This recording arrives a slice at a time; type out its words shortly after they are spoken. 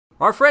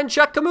Our friend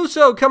Chuck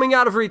CAMUSO coming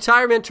out of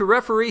retirement to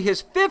referee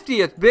his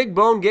 50th Big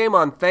Bone game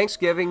on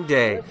Thanksgiving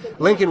Day.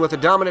 Lincoln with a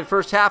dominant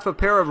first half, a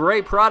pair of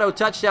PRADO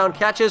touchdown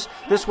catches.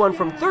 This one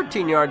from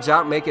 13 yards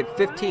out, make it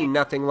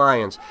 15-0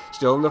 Lions.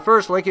 Still in the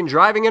first, Lincoln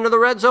driving into the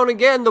red zone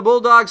again. The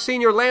Bulldogs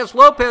senior Lance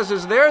Lopez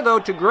is there, though,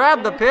 to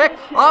grab the pick.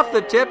 Off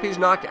the tip, he's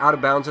knocked out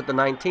of bounds at the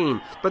 19.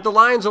 But the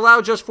Lions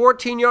allow just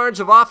 14 yards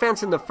of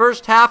offense in the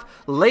first half.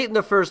 Late in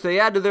the first, they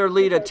add to their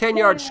lead a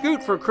 10-yard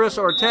scoot for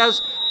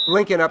ORTEZ.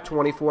 Lincoln up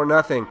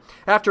 24-0.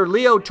 After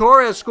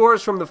TORRES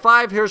scores from the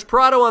 5, here's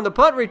PRADO on the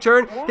punt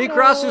return. He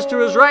crosses to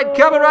his right,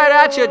 coming right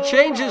at you,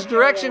 changes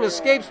direction,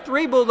 escapes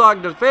 3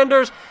 Bulldog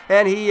defenders,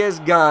 and he is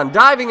gone.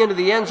 Diving into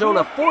the end zone,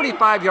 a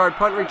 45-yard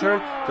punt return,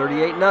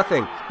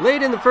 38-0.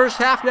 Late in the first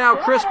half now,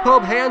 Chris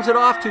Pope hands it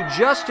off to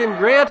Justin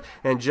Grant,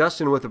 and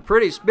Justin with a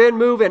pretty spin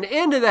move and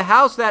into the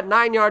house. That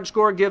 9-yard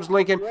score gives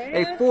Lincoln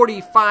a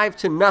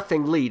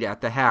 45-0 lead at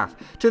the half.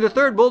 To the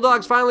third,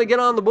 Bulldogs finally get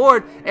on the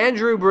board.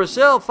 Andrew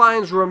Brazil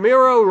finds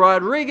Ramiro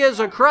Rodriguez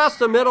across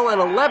the middle, an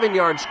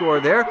 11-yard score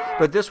there,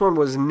 but this one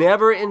was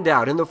never in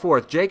doubt. In the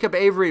fourth, Jacob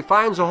Avery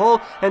finds a hole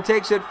and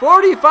takes it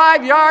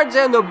 45 yards,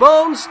 and the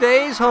Bone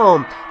stays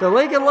home. The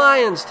Lincoln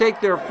Lions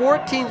take their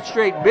 14th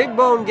straight Big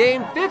Bone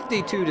game,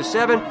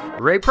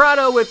 52-7.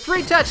 PRADO with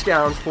 3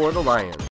 touchdowns for the Lions.